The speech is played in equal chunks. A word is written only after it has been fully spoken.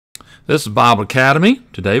This is Bible Academy.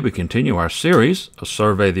 Today we continue our series, A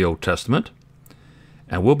Survey of the Old Testament,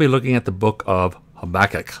 and we'll be looking at the book of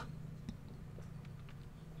Habakkuk.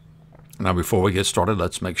 Now before we get started,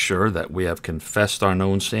 let's make sure that we have confessed our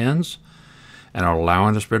known sins and are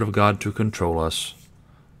allowing the Spirit of God to control us.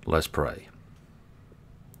 Let's pray.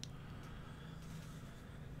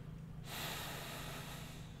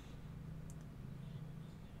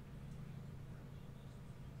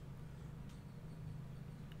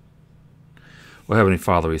 Well, Heavenly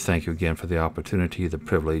Father, we thank you again for the opportunity, the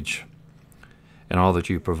privilege, and all that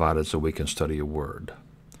you provided so we can study your word.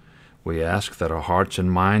 We ask that our hearts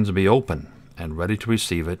and minds be open and ready to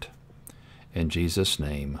receive it. In Jesus'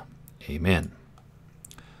 name, amen.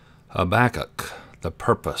 Habakkuk, the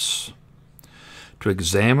purpose. To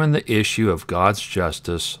examine the issue of God's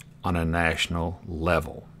justice on a national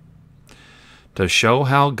level. To show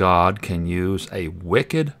how God can use a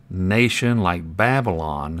wicked nation like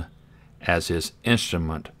Babylon as his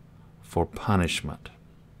instrument for punishment.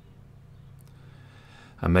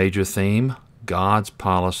 A major theme, God's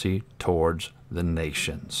policy towards the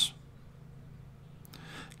nations.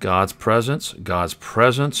 God's presence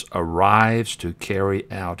arrives to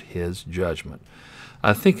carry out his judgment.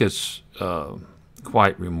 I think it's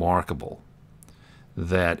quite remarkable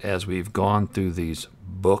that as we've gone through these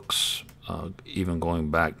books, even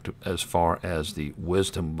going back to as far as the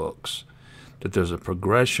wisdom books, that there's a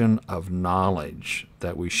progression of knowledge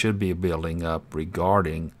that we should be building up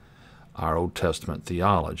regarding our Old Testament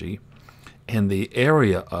theology in the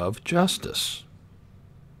area of justice.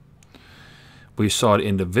 We saw it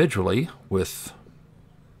individually with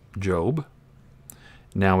Job.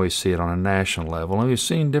 Now we see it on a national level, and we've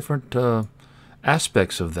seen different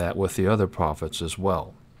aspects of that with the other prophets as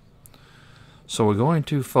well. So we're going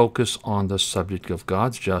to focus on the subject of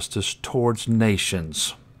God's justice towards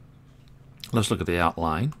nations. Let's look at the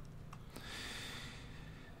outline.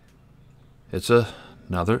 It's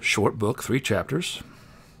another short book, 3 chapters.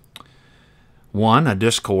 1, a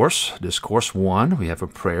discourse. Discourse 1, we have a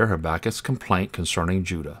prayer, Habakkuk's complaint concerning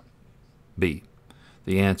Judah. B,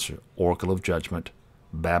 the answer, oracle of judgment,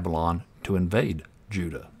 Babylon to invade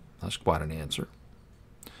Judah. That's quite an answer.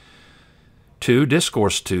 2,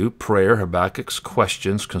 discourse 2, prayer, Habakkuk's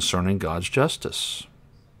questions concerning God's justice.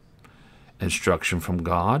 Instruction from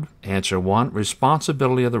God. Answer 1,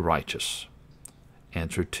 responsibility of the righteous.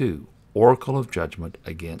 Answer 2, oracle of judgment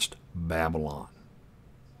against Babylon.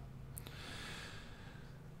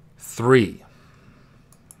 3,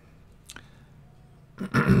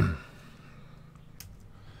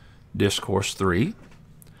 discourse 3,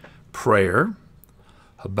 prayer,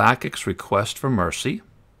 Habakkuk's request for mercy.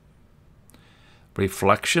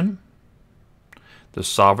 Reflection, the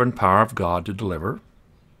sovereign power of God to deliver.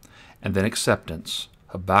 And then acceptance,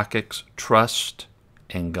 Habakkuk's trust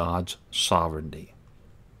in God's sovereignty.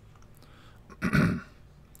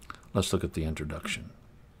 Let's look at the introduction.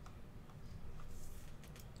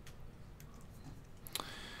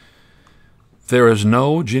 There is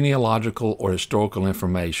no genealogical or historical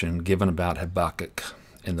information given about Habakkuk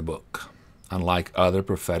in the book. Unlike other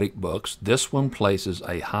prophetic books, this one places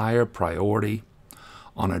a higher priority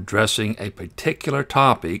on addressing a particular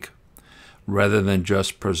topic rather than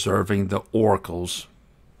just preserving the oracles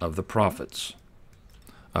of the prophet.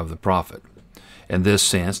 In this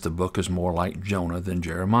sense, the book is more like Jonah than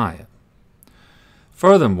Jeremiah.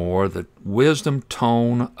 Furthermore, the wisdom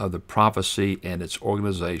tone of the prophecy and its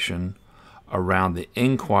organization around the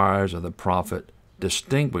inquiries of the prophet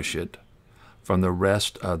distinguish it from the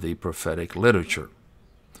rest of the prophetic literature.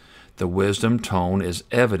 The wisdom tone is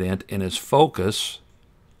evident in its focus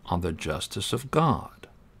on the justice of God.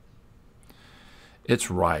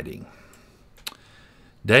 Its writing.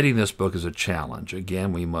 Dating this book is a challenge.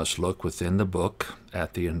 Again, we must look within the book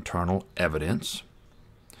at the internal evidence.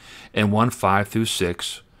 In 1:5 through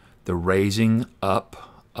 6, the raising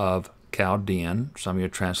up of Chaldean, some of your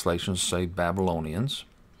translations say Babylonians,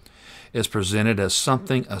 is presented as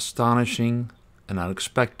something astonishing and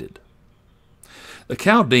unexpected. The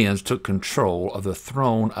Chaldeans took control of the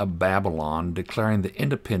throne of Babylon, declaring the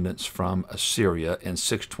independence from Assyria in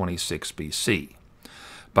 626 BC.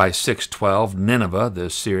 By 612, Nineveh, the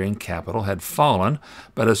Assyrian capital, had fallen,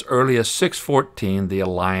 but as early as 614, the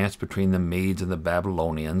alliance between the Medes and the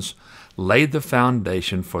Babylonians laid the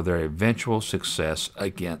foundation for their eventual success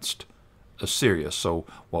against Assyria. So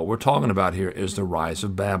what we're talking about here is the rise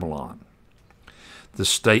of Babylon. The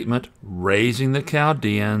statement, raising the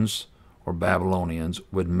Chaldeans or Babylonians,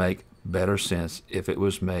 would make better sense if it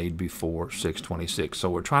was made before 626. So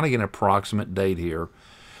we're trying to get an approximate date here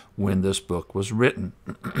when this book was written.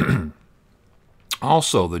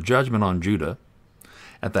 Also, the judgment on Judah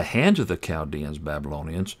at the hands of the Chaldeans,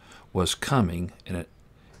 Babylonians, was coming, and it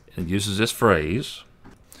uses this phrase.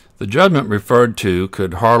 The judgment referred to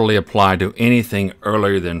could hardly apply to anything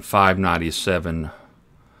earlier than 597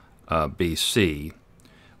 BC,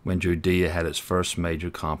 when Judea had its first major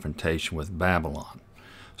confrontation with Babylon.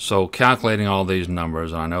 So calculating all these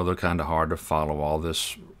numbers, and I know they're kind of hard to follow, all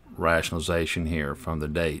this rationalization here from the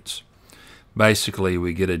dates. Basically,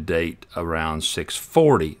 we get a date around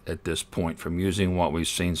 640 at this point from using what we've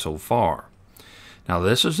seen so far. Now,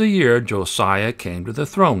 this is the year Josiah came to the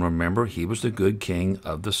throne. Remember, he was the good king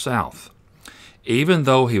of the south. Even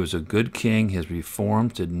though he was a good king, his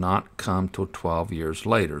reforms did not come till 12 years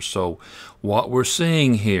later. So what we're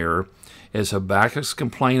seeing here is Habakkuk's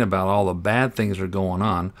complaint about all the bad things that are going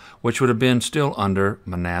on, which would have been still under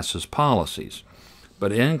Manasseh's policies.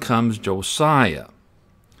 But in comes Josiah.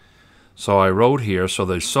 So I wrote here, so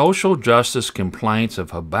the social justice complaints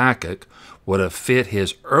of Habakkuk would have fit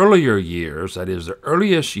his earlier years, that is, the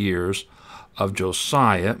earliest years of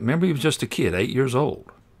Josiah. Remember, he was just a kid, 8 years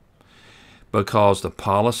old. Because the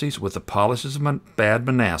policies of bad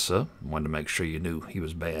Manasseh, I wanted to make sure you knew he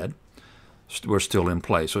was bad, were still in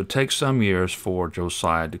place. So it takes some years for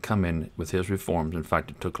Josiah to come in with his reforms. In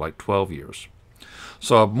fact, it took like 12 years.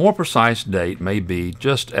 So a more precise date may be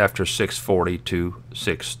just after 640 to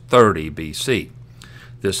 630 BC.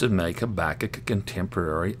 This would make Habakkuk a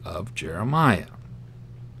contemporary of Jeremiah.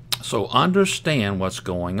 So understand what's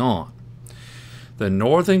going on. The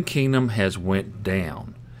northern kingdom has went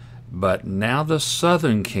down, but now the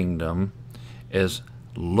southern kingdom is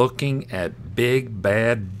looking at big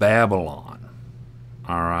bad Babylon.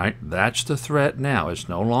 All right, that's the threat now. It's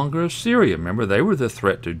no longer Assyria. Remember, they were the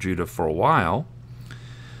threat to Judah for a while,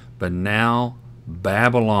 but now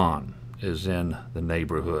Babylon is in the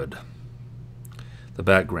neighborhood. The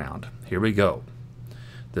background. Here we go.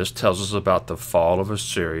 This tells us about the fall of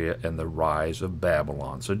Assyria and the rise of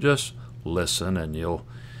Babylon. So just listen, and you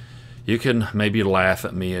can maybe laugh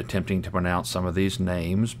at me attempting to pronounce some of these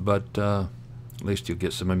names, but at least you'll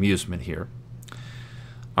get some amusement here.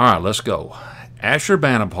 All right, let's go.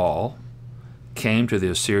 Ashurbanipal came to the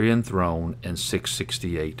Assyrian throne in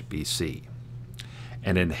 668 BC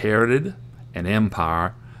and inherited an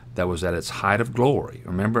empire that was at its height of glory.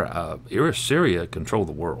 Remember, Assyria controlled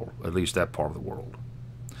the world, at least that part of the world.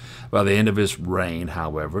 By the end of his reign,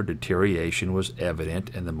 however, deterioration was evident,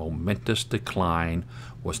 and the momentous decline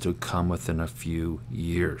was to come within a few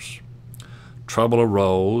years. Trouble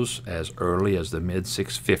arose as early as the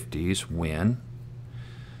mid-650s when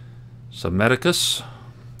Psammetichus I,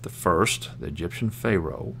 the Egyptian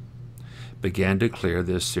pharaoh, began to clear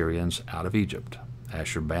the Assyrians out of Egypt.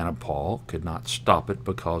 Ashurbanipal could not stop it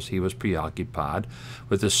because he was preoccupied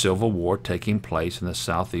with the civil war taking place in the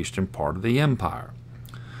southeastern part of the empire.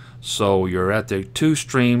 So you're at the two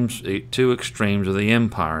extremes of the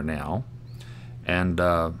empire now, and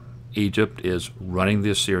Egypt is running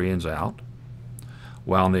the Assyrians out,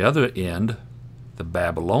 while on the other end, the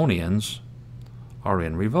Babylonians are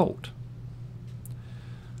in revolt.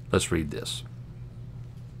 Let's read this.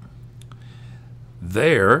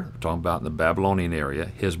 There, talking about in the Babylonian area,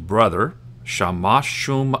 his brother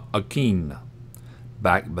Shamash-shum-akin,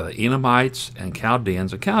 backed by the Edomites and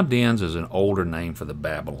Chaldeans. The Chaldeans is an older name for the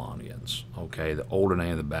Babylonians. Okay, the older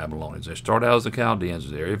name of the Babylonians. They started out as the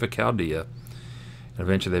Chaldeans, the area of Chaldea, and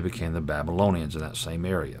eventually they became the Babylonians in that same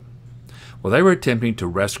area. Well, they were attempting to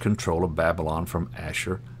wrest control of Babylon from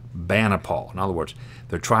Ashurbanipal. In other words,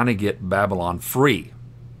 they're trying to get Babylon free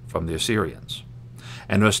from the Assyrians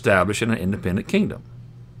and to establish an independent kingdom.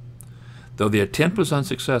 Though the attempt was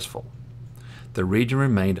unsuccessful, the region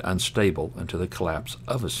remained unstable until the collapse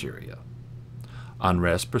of Assyria.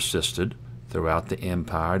 Unrest persisted throughout the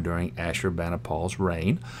empire during Ashurbanipal's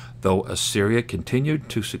reign, though Assyria continued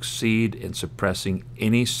to succeed in suppressing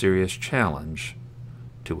any serious challenge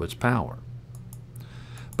to its power.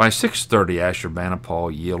 By 630,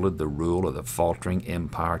 Ashurbanipal yielded the rule of the faltering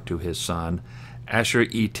empire to his son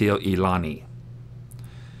Ashur-etil-ilani,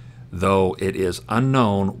 though it is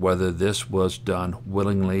unknown whether this was done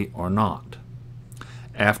willingly or not.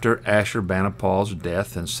 After Ashurbanipal's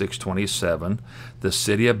death in 627, the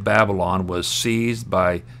city of Babylon was seized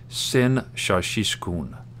by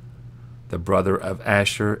Sin-shashishkun, the brother of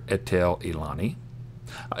Ashur-etil-ilani.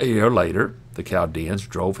 A year later, the Chaldeans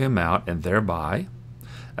drove him out and thereby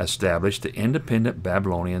established the independent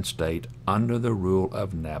Babylonian state under the rule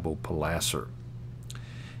of Nabopolassar.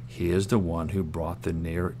 He is the one who brought the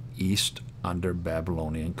Near East under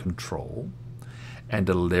Babylonian control and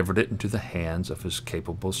delivered it into the hands of his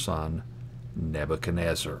capable son,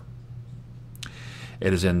 Nebuchadnezzar.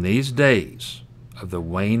 It is in these days of the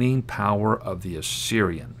waning power of the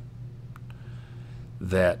Assyrian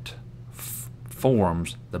that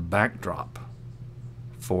forms the backdrop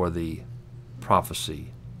for the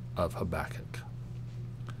prophecy of Habakkuk.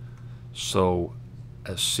 So,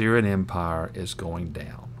 Assyrian Empire is going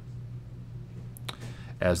down.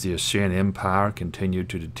 As the Assyrian Empire continued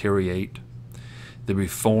to deteriorate, the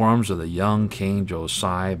reforms of the young king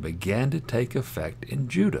Josiah began to take effect in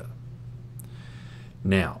Judah.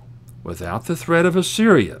 Now, without the threat of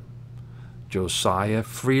Assyria, Josiah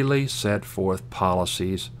freely set forth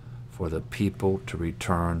policies for the people to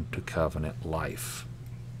return to covenant life.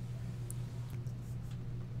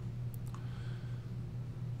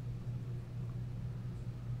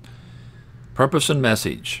 Purpose and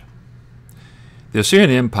message. The Assyrian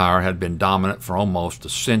Empire had been dominant for almost a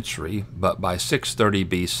century, but by 630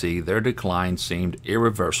 BC their decline seemed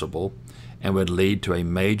irreversible and would lead to a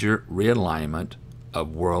major realignment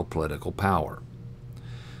of world political power.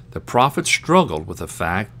 The prophets struggled with the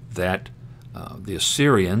fact that the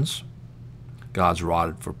Assyrians, God's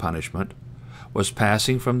rod for punishment, was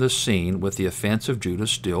passing from the scene with the offense of Judah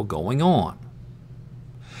still going on.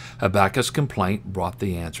 Habakkuk's complaint brought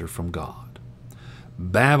the answer from God.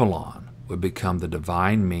 Babylon would become the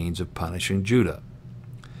divine means of punishing Judah.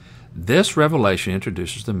 This revelation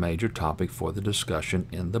introduces the major topic for the discussion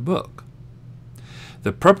in the book.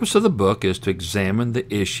 The purpose of the book is to examine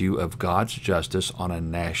the issue of God's justice on a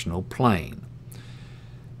national plane.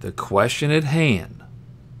 The question at hand,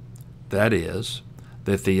 that is,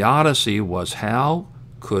 the theodicy, was how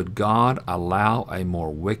could God allow a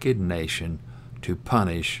more wicked nation to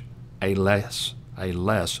punish a less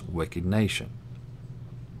wicked nation?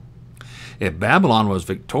 If Babylon was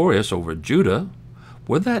victorious over Judah,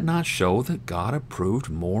 would that not show that God approved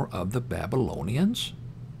more of the Babylonians?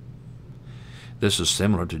 This is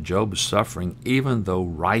similar to Job's suffering, even though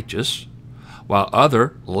righteous, while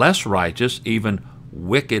other, less righteous, even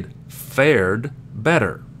wicked, fared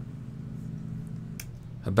better.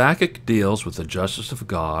 Habakkuk deals with the justice of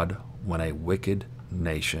God when a wicked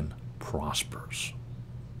nation prospers.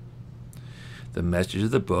 The message of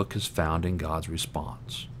the book is found in God's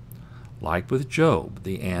response. Like with Job,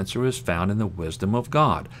 the answer is found in the wisdom of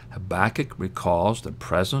God. Habakkuk recalls the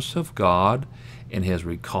presence of God in his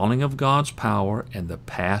recalling of God's power and the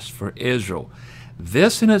past for Israel.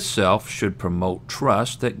 This in itself should promote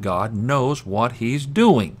trust that God knows what he's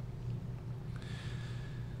doing.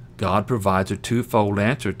 God provides a twofold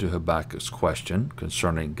answer to Habakkuk's question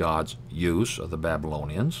concerning God's use of the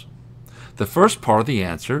Babylonians. The first part of the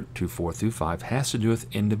answer, 2:4 through 5, has to do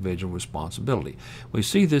with individual responsibility. We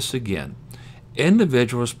see this again.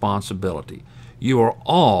 Individual responsibility. We are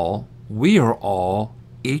all,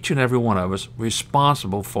 each and every one of us,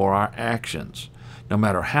 responsible for our actions, no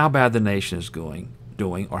matter how bad the nation is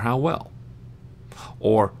doing or how well.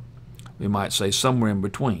 Or we might say somewhere in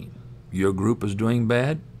between. Your group is doing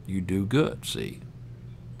bad, you do good, see.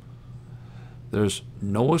 There's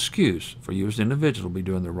no excuse for you as an individual to be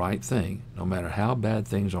doing the right thing, no matter how bad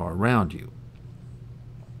things are around you.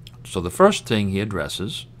 So the first thing he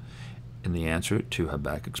addresses in the answer to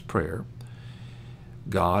Habakkuk's prayer,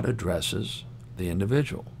 God addresses the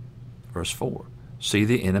individual. Verse 4, see,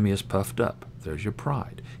 the enemy is puffed up. There's your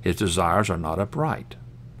pride. His desires are not upright,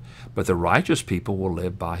 but the righteous people will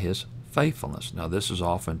live by his faithfulness. Now this is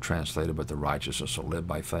often translated, but the righteousness will live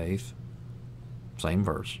by faith. Same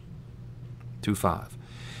verse. 2:5.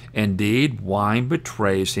 Indeed, wine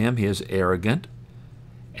betrays him. He is arrogant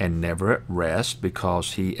and never at rest,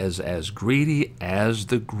 because he is as greedy as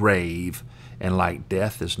the grave, and like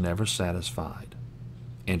death is never satisfied.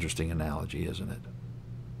 Interesting analogy, isn't it?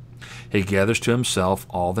 He gathers to himself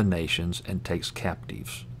all the nations and takes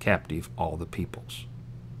captive all the peoples.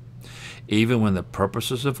 Even when the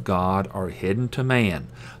purposes of God are hidden to man,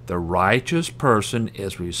 the righteous person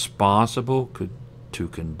is responsible to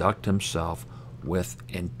conduct himself with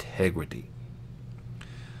integrity.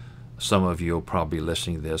 Some of you will probably be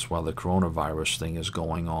listening to this while the coronavirus thing is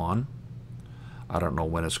going on. I don't know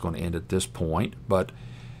when it's going to end at this point, but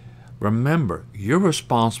remember, you're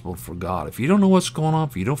responsible for God. If you don't know what's going on,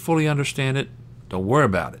 if you don't fully understand it, don't worry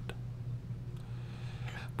about it.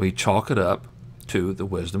 We chalk it up to the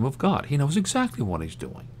wisdom of God. He knows exactly what he's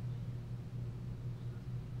doing.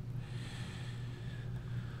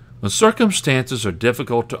 When circumstances are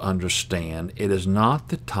difficult to understand, it is not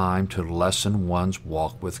the time to lessen one's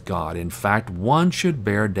walk with God. In fact, one should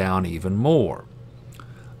bear down even more.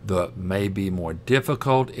 Though it may be more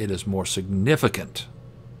difficult, it is more significant.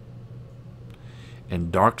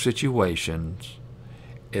 In dark situations,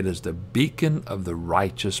 it is the beacon of the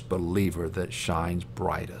righteous believer that shines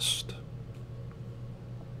brightest.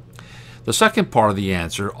 The second part of the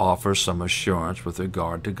answer offers some assurance with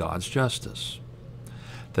regard to God's justice.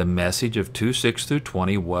 The message of 2:6 through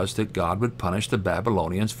 20 was that God would punish the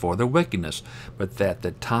Babylonians for their wickedness, but that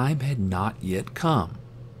the time had not yet come.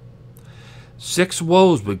 6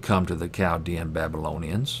 woes would come to the Chaldean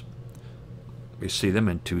Babylonians. We see them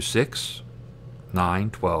in 2:6,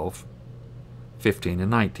 9, 12, 15,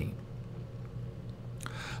 and 19.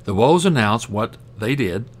 The woes announce what they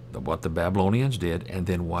did, what the Babylonians did, and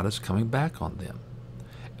then what is coming back on them,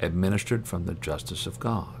 administered from the justice of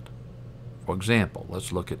God. For example,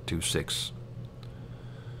 let's look at 2:6.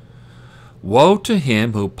 Woe to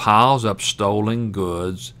him who piles up stolen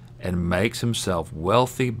goods and makes himself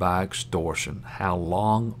wealthy by extortion. How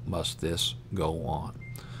long must this go on?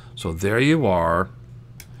 So there you are,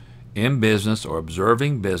 in business or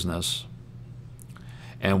observing business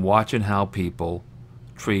and watching how people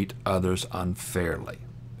treat others unfairly.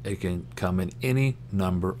 It can come in any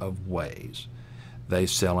number of ways. They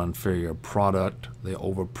sell inferior product, they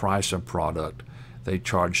overprice a product, they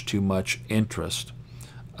charge too much interest,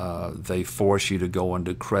 they force you to go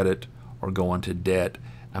into credit or go into debt.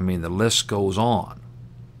 I mean, the list goes on.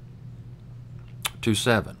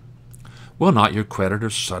 2:7. Will not your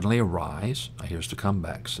creditors suddenly arise? Now here's the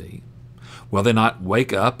comeback, see? Will they not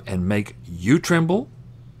wake up and make you tremble?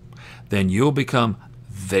 Then you'll become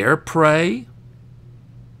their prey.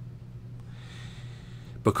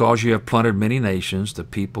 Because you have plundered many nations, the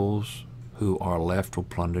peoples who are left will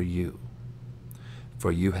plunder you.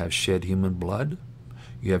 For you have shed human blood,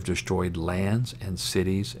 you have destroyed lands and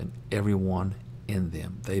cities and everyone in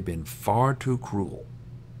them. They've been far too cruel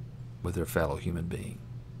with their fellow human being.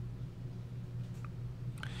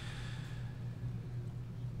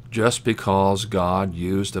 Just because God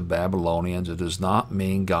used the Babylonians, it does not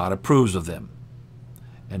mean God approves of them.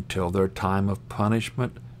 Until their time of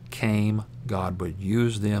punishment came, God would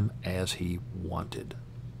use them as He wanted.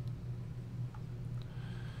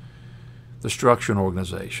 The structure and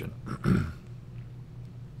organization.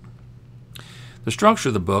 The structure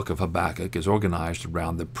of the book of Habakkuk is organized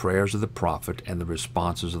around the prayers of the prophet and the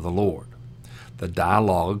responses of the Lord. The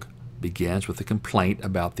dialogue begins with a complaint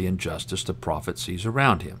about the injustice the prophet sees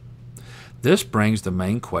around him. This brings the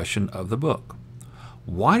main question of the book.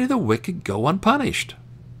 Why do the wicked go unpunished?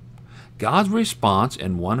 God's response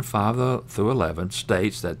in 1:5 through 11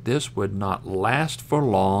 states that this would not last for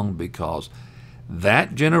long because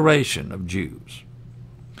that generation of Jews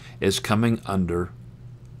is coming under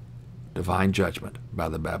divine judgment by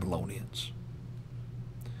the Babylonians.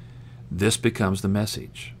 This becomes the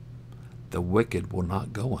message. The wicked will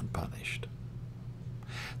not go unpunished.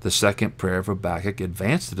 The second prayer of Habakkuk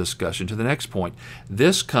advanced the discussion to the next point.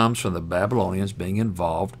 This comes from the Babylonians being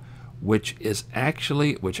involved, which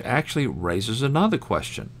actually raises another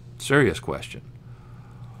question, serious question.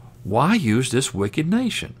 Why use this wicked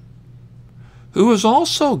nation, who is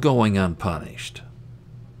also going unpunished?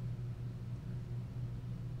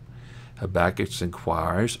 Habakkuk's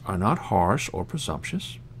inquiries are not harsh or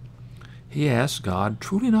presumptuous. He asks God,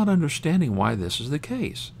 truly not understanding why this is the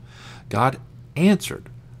case. God answered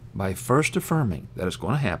by first affirming that it's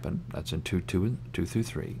going to happen. That's in 2 through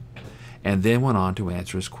 3. And then went on to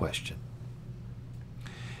answer his question.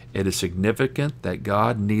 It is significant that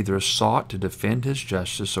God neither sought to defend his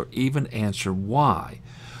justice or even answer why.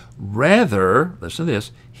 Rather, listen to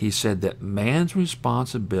this, he said that man's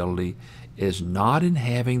responsibility is not in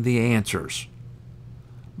having the answers,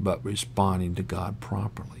 but responding to God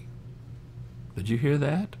properly. Did you hear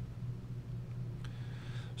that?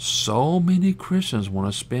 So many Christians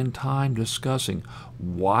want to spend time discussing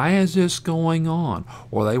why is this going on,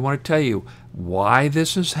 or they want to tell you why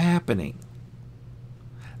this is happening.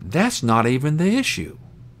 That's not even the issue.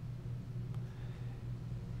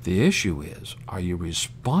 The issue is, are you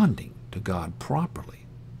responding to God properly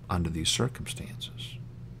under these circumstances?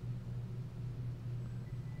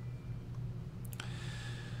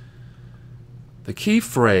 The key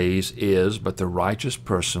phrase is, but the righteous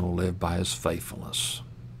person will live by his faithfulness.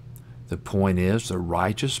 The point is, the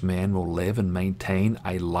righteous man will live and maintain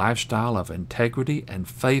a lifestyle of integrity and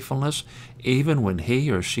faithfulness even when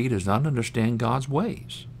he or she does not understand God's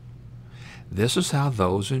ways. This is how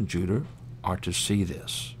those in Judah are to see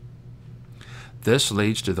this. This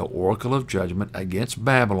leads to the oracle of judgment against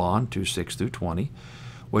Babylon, 2:6 through 20,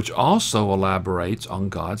 which also elaborates on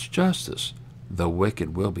God's justice. The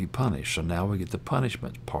wicked will be punished. So now we get the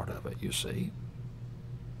punishment part of it, you see.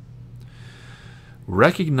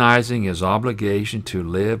 Recognizing his obligation to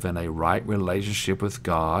live in a right relationship with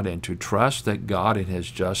God and to trust that God in his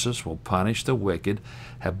justice will punish the wicked,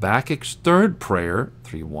 Habakkuk's third prayer,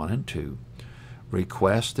 3:1 and 2,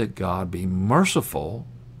 requests that God be merciful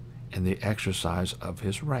and the exercise of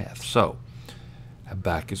his wrath. So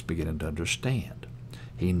Habakkuk's beginning to understand.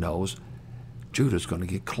 He knows Judah's going to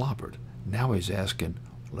get clobbered. Now he's asking,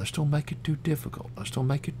 let's don't make it too difficult. Let's don't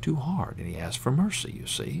make it too hard. And he asks for mercy, you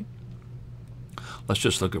see. Let's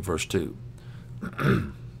just look at verse 2.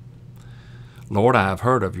 Lord, I have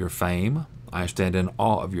heard of your fame. I stand in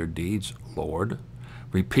awe of your deeds, Lord.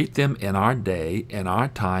 Repeat them in our day, in our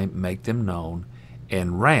time, make them known.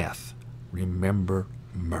 In wrath, remember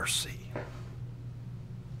mercy.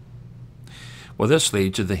 Well, this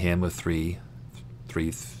leads to the hymn of 3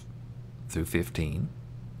 through 15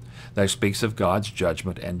 that speaks of God's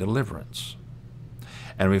judgment and deliverance,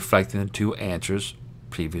 and reflecting the two answers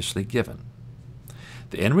previously given.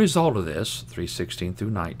 The end result of this, 3:16 through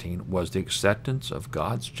 19, was the acceptance of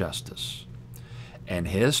God's justice and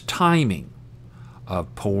his timing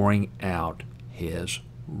of pouring out his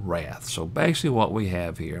wrath. So basically what we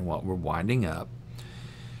have here and what we're winding up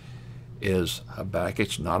is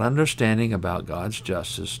Habakkuk's not understanding about God's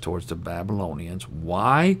justice towards the Babylonians,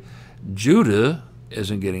 why Judah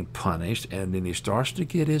isn't getting punished, and then he starts to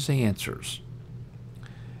get his answers.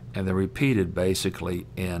 And they're repeated basically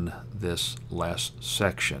in this last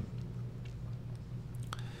section.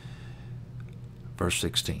 Verse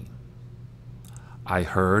 16. I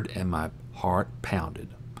heard and my heart pounded.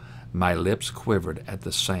 My lips quivered at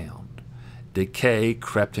the sound. Decay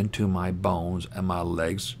crept into my bones and my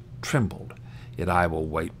legs trembled. Yet I will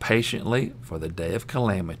wait patiently for the day of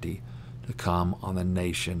calamity to come on the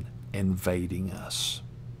nation invading us.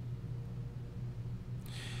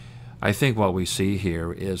 I think what we see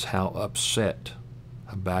here is how upset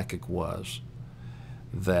Habakkuk was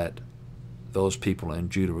that those people in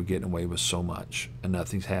Judah were getting away with so much and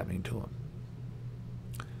nothing's happening to him.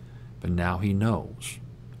 But now he knows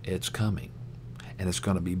it's coming, and it's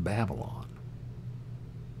going to be Babylon.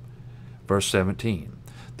 Verse 17,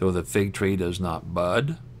 though the fig tree does not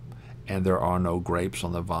bud, and there are no grapes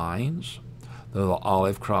on the vines, though the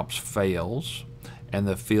olive crops fails, and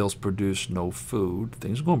the fields produce no food,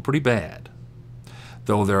 things are going pretty bad.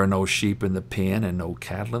 Though there are no sheep in the pen and no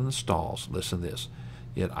cattle in the stalls, listen to this,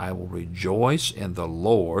 yet I will rejoice in the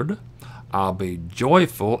Lord, I'll be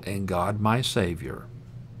joyful in God my Savior.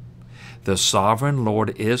 The sovereign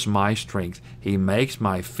Lord is my strength. He makes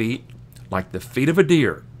my feet like the feet of a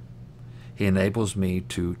deer. He enables me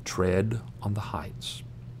to tread on the heights.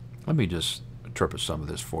 Let me just interpret some of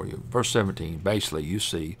this for you. Verse 17, basically you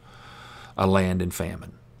see a land in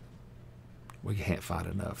famine. We can't find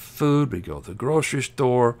enough food. We go to the grocery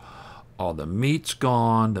store. All the meat's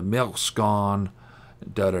gone. The milk's gone.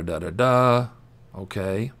 Da-da-da-da-da.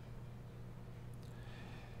 Okay.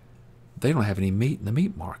 They don't have any meat in the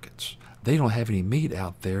meat markets. They don't have any meat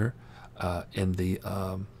out there in the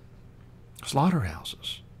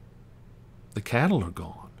slaughterhouses. The cattle are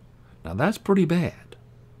gone. Now that's pretty bad.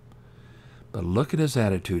 But look at his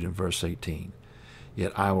attitude in verse 18.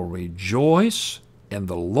 Yet I will rejoice in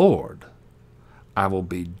the Lord. I will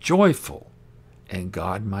be joyful in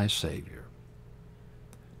God my Savior.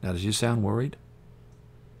 Now does he sound worried?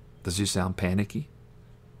 Does he sound panicky?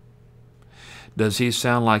 Does he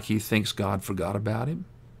sound like he thinks God forgot about him?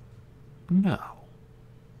 No.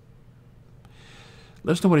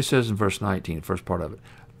 Listen to what he says in verse 19, first part of it.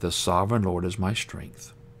 The sovereign Lord is my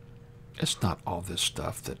strength. It's not all this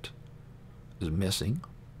stuff that is missing.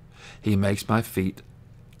 He makes my feet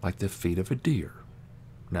like the feet of a deer.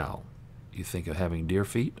 Now, you think of having deer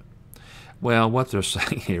feet? Well, what they're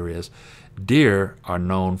saying here is deer are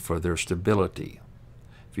known for their stability.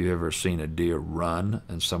 If you've ever seen a deer run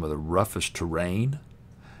in some of the roughest terrain,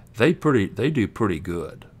 they do pretty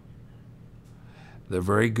good. They're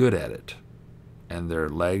very good at it, and their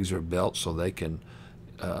legs are built so they can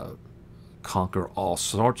conquer all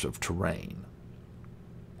sorts of terrain.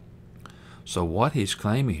 So what he's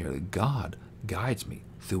claiming here, that God guides me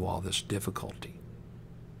through all this difficulty.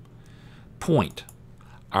 Point.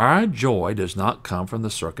 Our joy does not come from the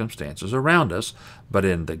circumstances around us, but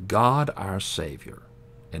in the God our Savior,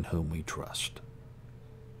 in whom we trust.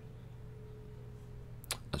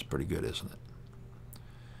 That's pretty good, isn't it?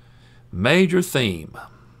 Major theme.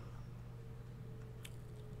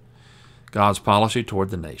 God's policy toward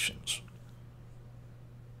the nations.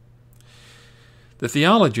 The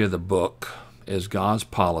theology of the book is God's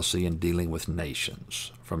policy in dealing with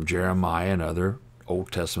nations. From Jeremiah and other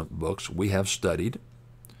Old Testament books we have studied,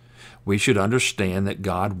 we should understand that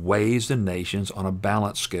God weighs the nations on a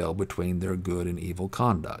balance scale between their good and evil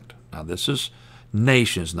conduct. Now this is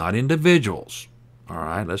nations, not individuals. All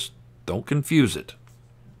right, don't confuse it.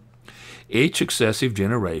 Each successive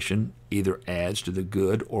generation either adds to the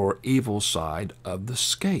good or evil side of the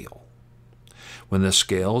scale. When the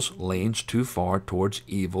scales leans too far towards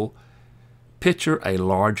evil, picture a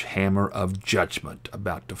large hammer of judgment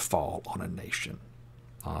about to fall on a nation.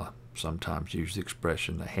 Sometimes use the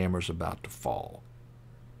expression, the hammer's about to fall.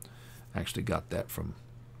 Actually got that from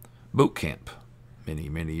boot camp many,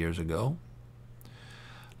 many years ago.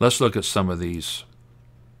 Let's look at some of these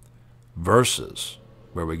verses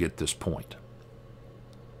where we get this point.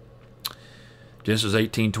 Genesis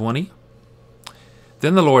 18:20.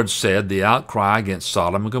 Then the Lord said, the outcry against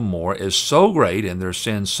Sodom and Gomorrah is so great and their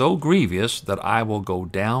sin so grievous that I will go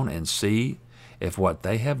down and see if what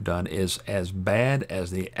they have done is as bad as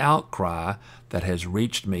the outcry that has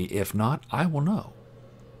reached me. If not, I will know.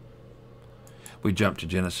 We jump to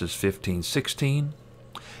Genesis 15:16.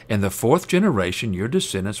 In the fourth generation, your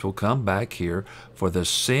descendants will come back here, for the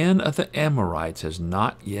sin of the Amorites has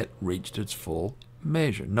not yet reached its full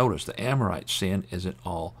measure. Notice the Amorite sin isn't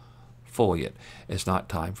all full yet. It's not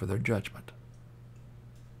time for their judgment.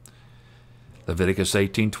 Leviticus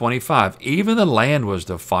 18:25. Even the land was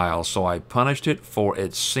defiled, so I punished it for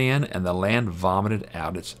its sin, and the land vomited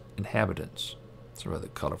out its inhabitants. It's a rather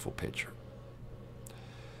colorful picture.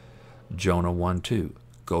 Jonah 1:2.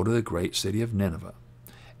 Go to the great city of Nineveh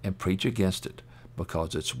and preach against it,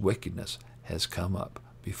 because its wickedness has come up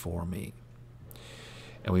before me.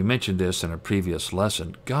 And we mentioned this in a previous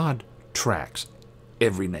lesson. God tracks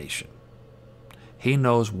every nation. He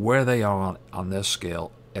knows where they are on this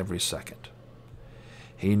scale every second.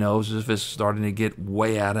 He knows if it's starting to get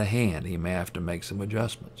way out of hand, he may have to make some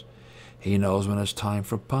adjustments. He knows when it's time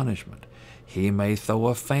for punishment. He may throw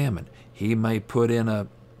a famine. He may put in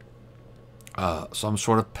some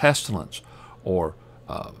sort of pestilence, or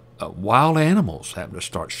wild animals happen to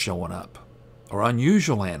start showing up, or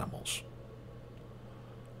unusual animals.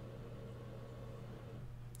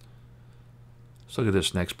 Let's look at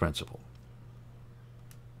this next principle.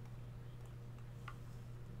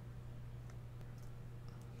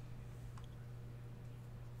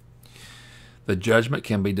 The judgment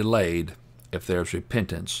can be delayed if there's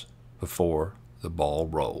repentance before the ball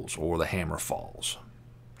rolls or the hammer falls.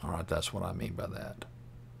 All right, that's what I mean by that.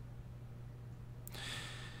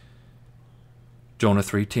 Jonah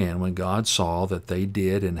 3:10, when God saw that they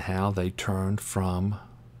did and how they turned from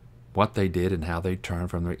what they did and how they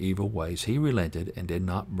turned from their evil ways, he relented and did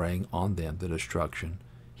not bring on them the destruction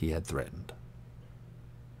he had threatened.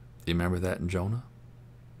 Do you remember that in Jonah?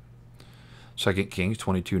 2 Kings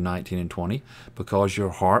 22:19 and 20, because your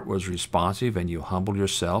heart was responsive and you humbled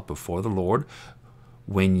yourself before the Lord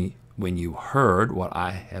when you heard what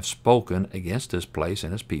I have spoken against this place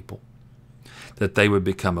and its people, that they would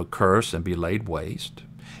become a curse and be laid waste,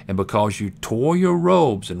 and because you tore your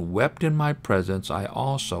robes and wept in my presence, I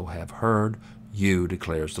also have heard you,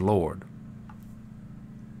 declares the Lord.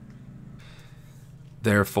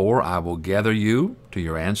 Therefore I will gather you to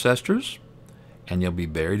your ancestors, and you'll be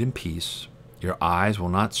buried in peace. Your eyes will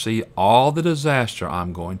not see all the disaster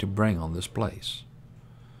I'm going to bring on this place.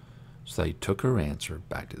 So they took her answer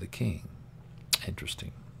back to the king.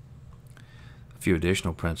 Interesting. A few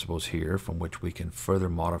additional principles here from which we can further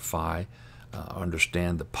modify,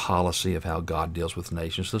 understand the policy of how God deals with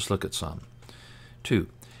nations. Let's look at some. 2,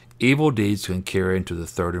 evil deeds can carry into the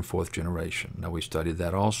third and fourth generation. Now, we studied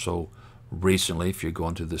that also recently, if you're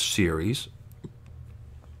going through this series.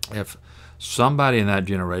 If somebody in that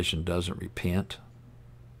generation doesn't repent,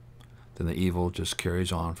 then the evil just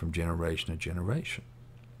carries on from generation to generation.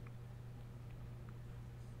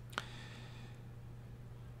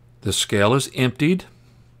 The scale is emptied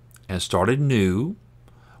and started new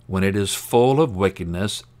when it is full of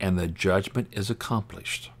wickedness and the judgment is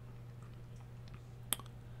accomplished.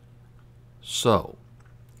 So,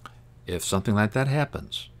 if something like that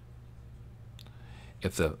happens,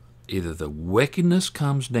 if either the wickedness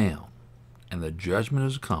comes down and the judgment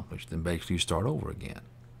is accomplished, then basically you start over again.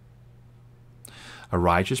 A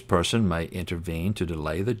righteous person may intervene to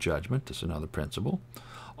delay the judgment, that's another principle,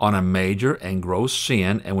 on a major and gross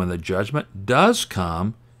sin, and when the judgment does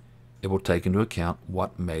come, it will take into account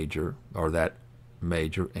what major, or that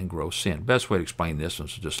major and gross sin. Best way to explain this one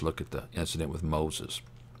is to just look at the incident with Moses.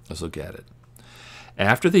 Let's look at it.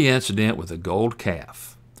 After the incident with the gold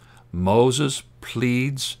calf, Moses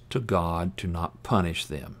pleads to God to not punish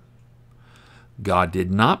them. God did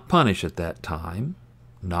not punish at that time,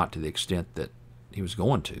 not to the extent that he was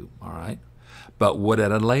going to, all right, but would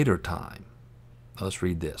at a later time. Let's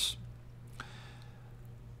read this.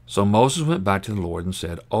 So Moses went back to the Lord and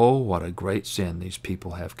said, "Oh, what a great sin these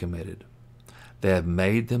people have committed. They have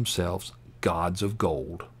made themselves gods of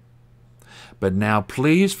gold. But now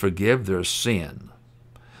please forgive their sin.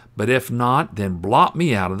 But if not, then blot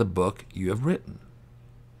me out of the book you have written."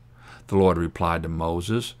 The Lord replied to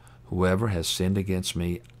Moses, whoever has sinned against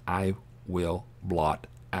me, I will blot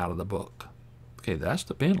out of the book. Okay, that's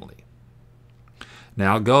the penalty.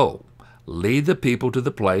 Now go, lead the people to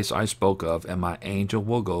the place I spoke of, and my angel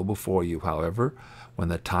will go before you. However, when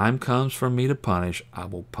the time comes for me to punish, I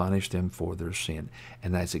will punish them for their sin.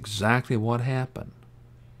 And that's exactly what happened.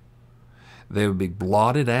 They would be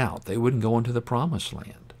blotted out. They wouldn't go into the promised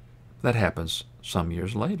land. That happens some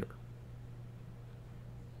years later.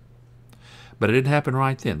 But it didn't happen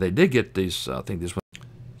right then. They did get these, I think this was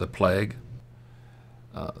the plague.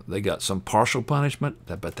 They got some partial punishment,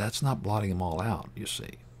 but that's not blotting them all out, you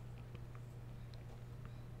see.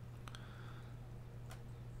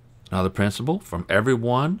 Another principle, from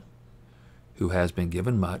everyone who has been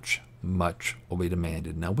given much, much will be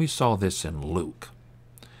demanded. Now, we saw this in Luke,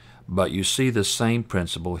 but you see the same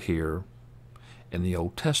principle here in the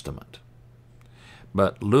Old Testament.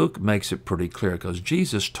 But Luke makes it pretty clear because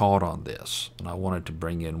Jesus taught on this, and I wanted to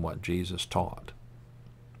bring in what Jesus taught.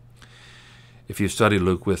 If you study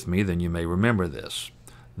Luke with me, then you may remember this.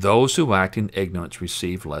 Those who act in ignorance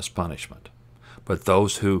receive less punishment, but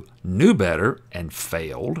those who knew better and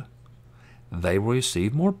failed, they will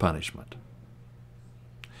receive more punishment.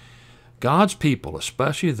 God's people,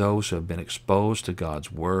 especially those who have been exposed to God's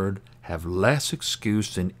Word, have less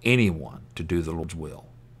excuse than anyone to do the Lord's will.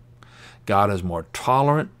 God is more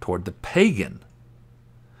tolerant toward the pagan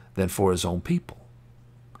than for his own people.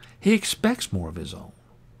 He expects more of his own.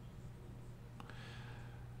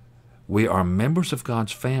 We are members of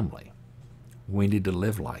God's family. We need to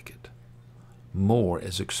live like it. More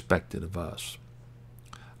is expected of us.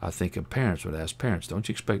 I think if parents would ask parents, don't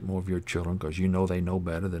you expect more of your children because you know they know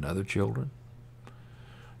better than other children?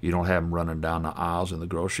 You don't have them running down the aisles in the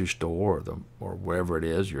grocery store or wherever it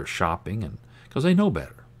is you're shopping, because they know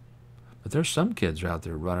better. But there's some kids out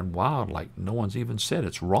there running wild like no one's even said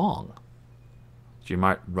it's wrong. So you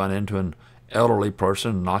might run into an elderly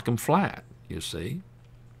person and knock them flat, you see.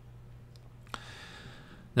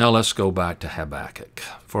 Now let's go back to Habakkuk.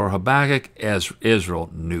 For Habakkuk,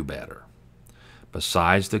 Israel knew better.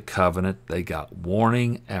 Besides the covenant, they got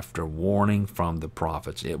warning after warning from the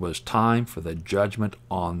prophets. It was time for the judgment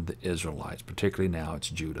on the Israelites, particularly now it's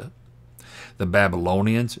Judah. The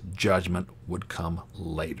Babylonians' judgment would come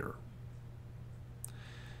later.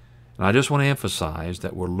 And I just want to emphasize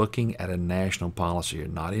that we're looking at a national policy here,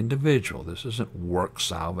 not individual. This isn't work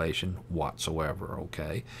salvation whatsoever,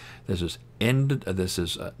 okay? This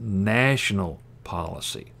is a national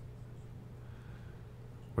policy.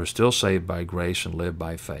 We're still saved by grace and live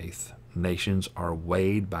by faith. Nations are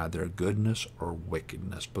weighed by their goodness or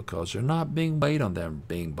wickedness because they're not being weighed on them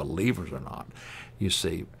being believers or not. You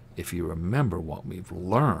see, if you remember what we've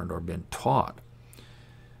learned or been taught,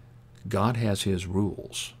 God has his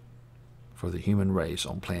rules for the human race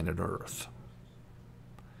on planet Earth.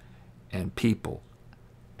 And people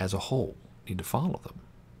as a whole need to follow them.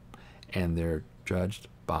 And they're judged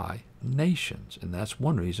by nations. And that's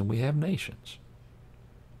one reason we have nations.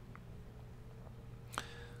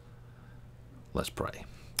 Let's pray.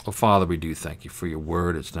 Oh, Father, we do thank you for your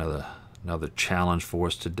word. It's another challenge for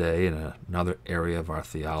us today and another area of our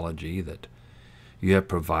theology that you have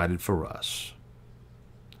provided for us.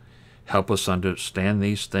 Help us understand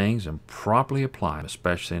these things and properly apply them,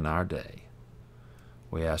 especially in our day.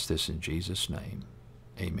 We ask this in Jesus' name.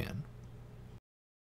 Amen.